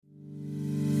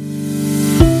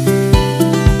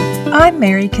I'm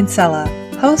Mary Kinsella,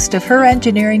 host of Her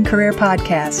Engineering Career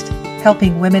Podcast,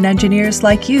 helping women engineers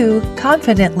like you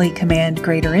confidently command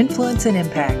greater influence and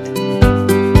impact.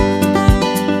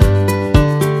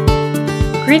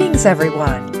 Greetings,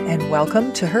 everyone, and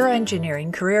welcome to Her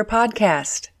Engineering Career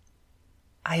Podcast.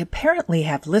 I apparently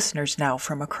have listeners now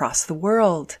from across the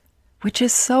world, which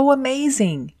is so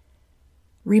amazing.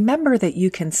 Remember that you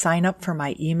can sign up for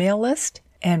my email list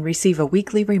and receive a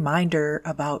weekly reminder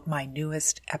about my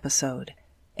newest episode.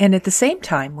 And at the same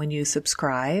time, when you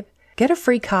subscribe, get a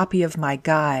free copy of my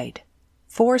guide,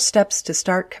 4 Steps to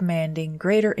Start Commanding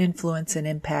Greater Influence and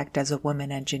Impact as a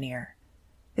Woman Engineer.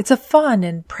 It's a fun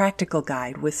and practical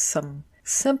guide with some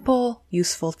simple,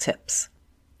 useful tips.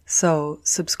 So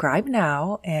subscribe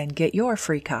now and get your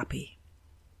free copy.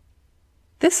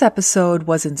 This episode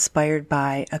was inspired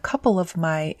by a couple of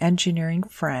my engineering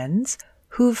friends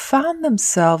who've found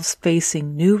themselves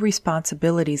facing new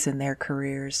responsibilities in their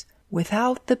careers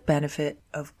without the benefit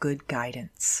of good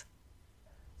guidance.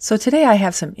 So today I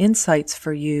have some insights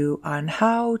for you on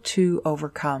how to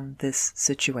overcome this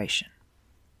situation.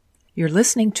 You're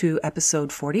listening to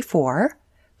episode 44.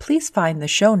 Please find the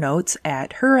show notes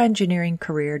at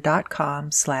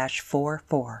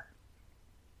herengineeringcareer.com/44.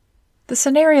 The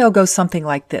scenario goes something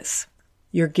like this.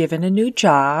 You're given a new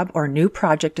job or new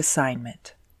project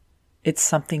assignment. It's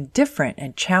something different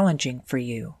and challenging for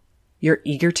you. You're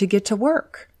eager to get to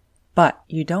work, but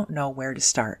you don't know where to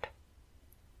start.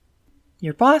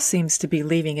 Your boss seems to be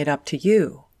leaving it up to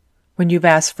you. When you've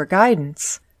asked for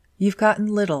guidance, you've gotten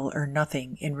little or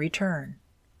nothing in return.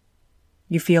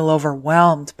 You feel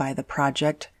overwhelmed by the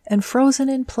project and frozen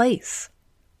in place.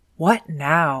 What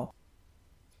now?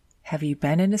 Have you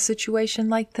been in a situation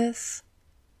like this?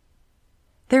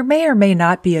 There may or may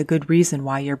not be a good reason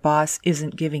why your boss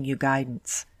isn't giving you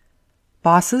guidance.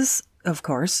 Bosses, of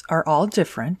course, are all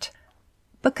different,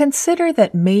 but consider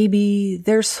that maybe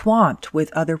they're swamped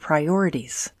with other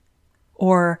priorities.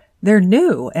 Or they're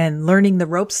new and learning the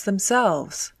ropes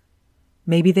themselves.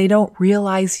 Maybe they don't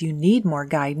realize you need more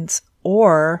guidance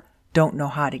or don't know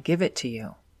how to give it to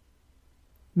you.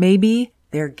 Maybe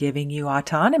they're giving you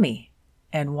autonomy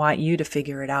and want you to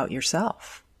figure it out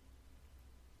yourself.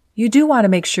 You do want to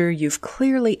make sure you've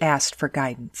clearly asked for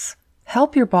guidance.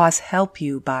 Help your boss help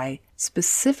you by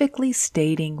specifically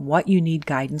stating what you need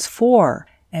guidance for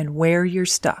and where you're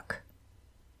stuck.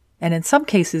 And in some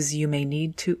cases, you may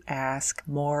need to ask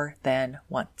more than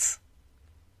once.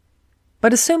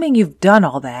 But assuming you've done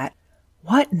all that,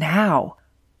 what now?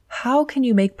 How can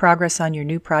you make progress on your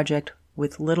new project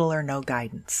with little or no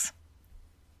guidance?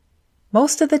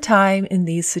 Most of the time in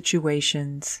these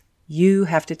situations, you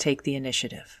have to take the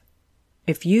initiative.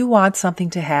 If you want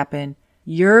something to happen,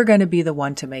 you're going to be the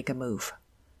one to make a move.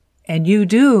 And you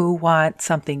do want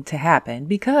something to happen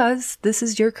because this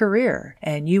is your career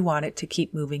and you want it to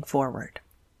keep moving forward.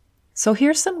 So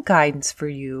here's some guidance for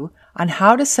you on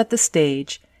how to set the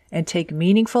stage and take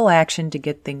meaningful action to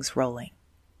get things rolling.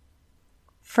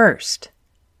 First,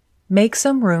 make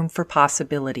some room for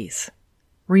possibilities.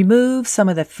 Remove some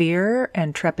of the fear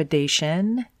and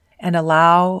trepidation and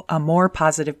allow a more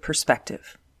positive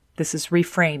perspective. This is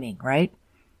reframing, right?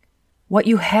 What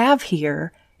you have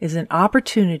here is an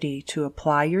opportunity to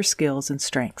apply your skills and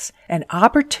strengths, an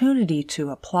opportunity to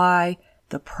apply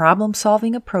the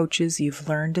problem-solving approaches you've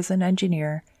learned as an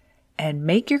engineer and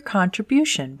make your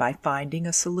contribution by finding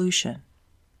a solution.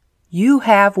 You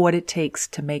have what it takes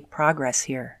to make progress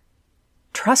here.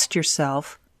 Trust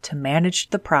yourself to manage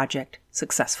the project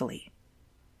successfully.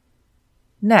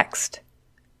 Next,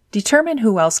 determine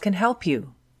who else can help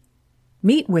you.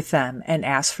 Meet with them and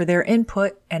ask for their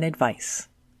input and advice.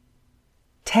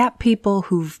 Tap people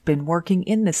who've been working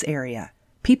in this area,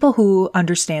 people who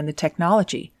understand the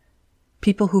technology,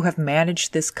 people who have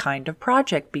managed this kind of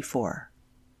project before.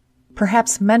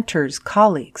 Perhaps mentors,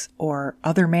 colleagues, or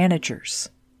other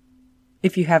managers.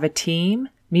 If you have a team,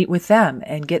 meet with them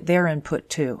and get their input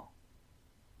too.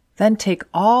 Then take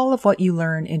all of what you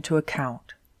learn into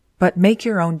account, but make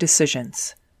your own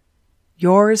decisions.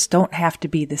 Yours don't have to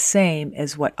be the same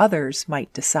as what others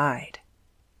might decide.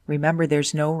 Remember,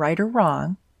 there's no right or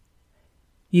wrong.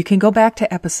 You can go back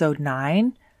to episode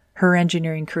 9,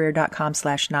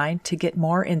 herengineeringcareer.com/9, to get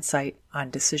more insight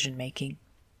on decision making.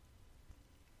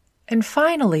 And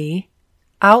finally,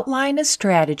 outline a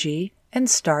strategy and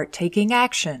start taking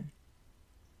action.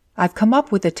 I've come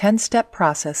up with a 10-step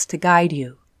process to guide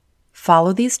you.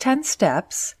 Follow these 10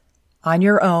 steps on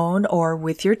your own or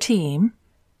with your team,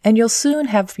 and you'll soon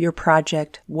have your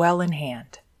project well in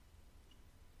hand.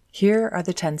 Here are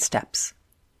the 10 steps.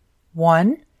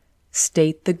 1.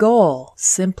 State the goal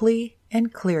simply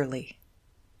and clearly.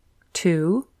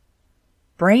 2.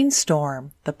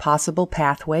 brainstorm the possible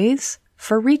pathways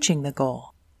for reaching the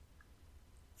goal.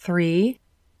 3.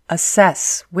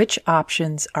 Assess which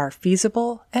options are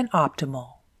feasible and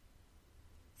optimal.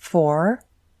 4.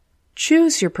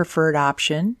 Choose your preferred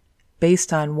option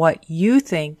based on what you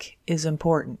think is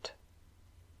important.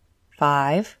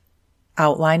 5.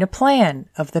 Outline a plan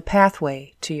of the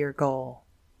pathway to your goal.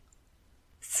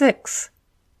 6.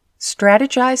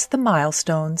 Strategize the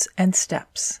milestones and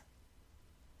steps.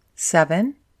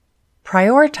 7.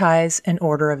 Prioritize an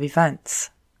order of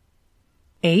events.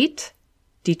 8.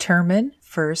 Determine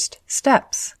first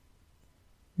steps.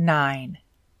 9.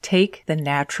 Take the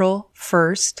natural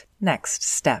first next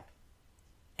step.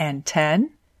 And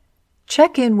 10.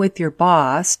 Check in with your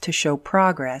boss to show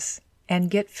progress and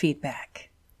get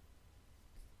feedback.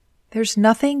 There's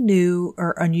nothing new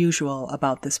or unusual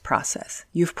about this process.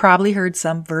 You've probably heard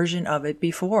some version of it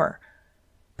before,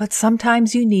 but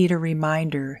sometimes you need a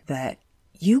reminder that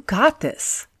you got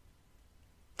this.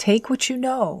 Take what you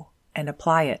know and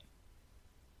apply it.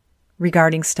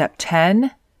 Regarding step 10,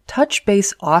 touch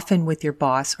base often with your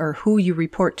boss or who you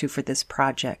report to for this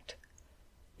project.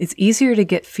 It's easier to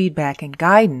get feedback and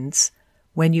guidance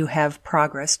when you have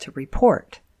progress to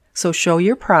report. So show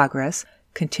your progress,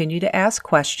 continue to ask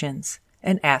questions,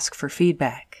 and ask for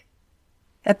feedback.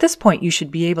 At this point, you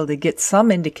should be able to get some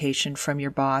indication from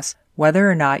your boss whether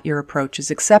or not your approach is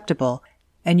acceptable,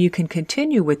 and you can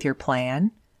continue with your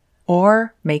plan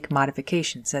or make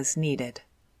modifications as needed.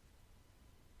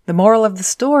 The moral of the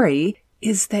story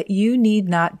is that you need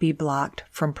not be blocked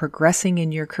from progressing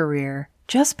in your career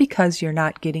just because you're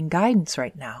not getting guidance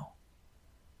right now.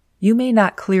 You may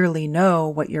not clearly know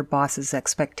what your boss's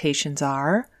expectations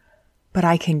are, but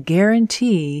I can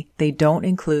guarantee they don't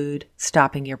include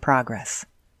stopping your progress.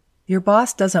 Your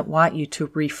boss doesn't want you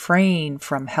to refrain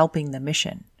from helping the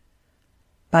mission.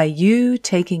 By you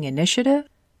taking initiative,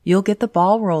 you'll get the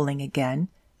ball rolling again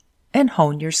and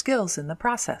hone your skills in the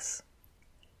process.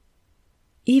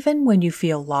 Even when you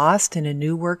feel lost in a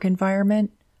new work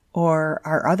environment or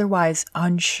are otherwise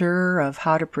unsure of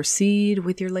how to proceed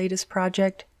with your latest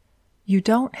project, you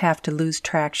don't have to lose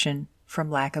traction from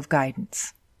lack of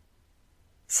guidance.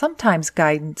 Sometimes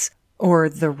guidance, or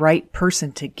the right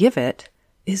person to give it,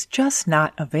 is just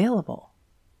not available.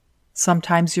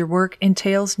 Sometimes your work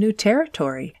entails new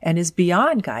territory and is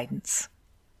beyond guidance.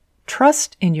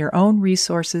 Trust in your own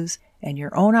resources and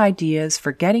your own ideas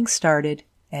for getting started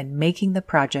and making the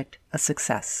project a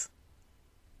success.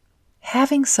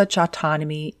 Having such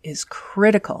autonomy is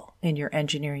critical in your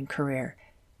engineering career.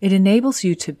 It enables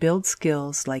you to build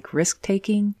skills like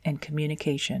risk-taking and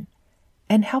communication,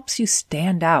 and helps you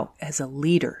stand out as a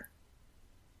leader.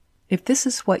 If this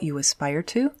is what you aspire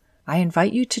to, I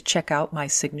invite you to check out my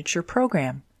signature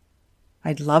program.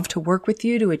 I'd love to work with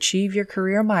you to achieve your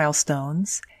career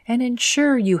milestones and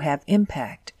ensure you have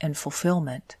impact and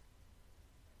fulfillment.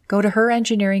 Go to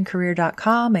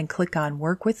herengineeringcareer.com and click on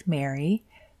Work with Mary,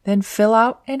 then fill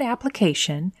out an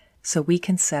application so we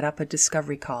can set up a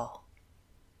discovery call.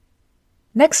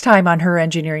 Next time on Her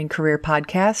Engineering Career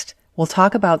Podcast, we'll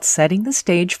talk about setting the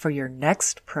stage for your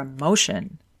next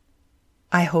promotion.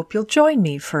 I hope you'll join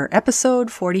me for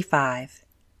episode 45.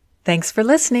 Thanks for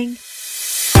listening.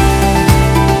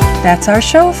 That's our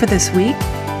show for this week.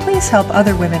 Please help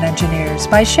other women engineers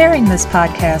by sharing this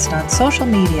podcast on social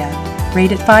media,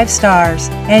 rate it 5 stars,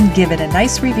 and give it a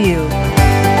nice review.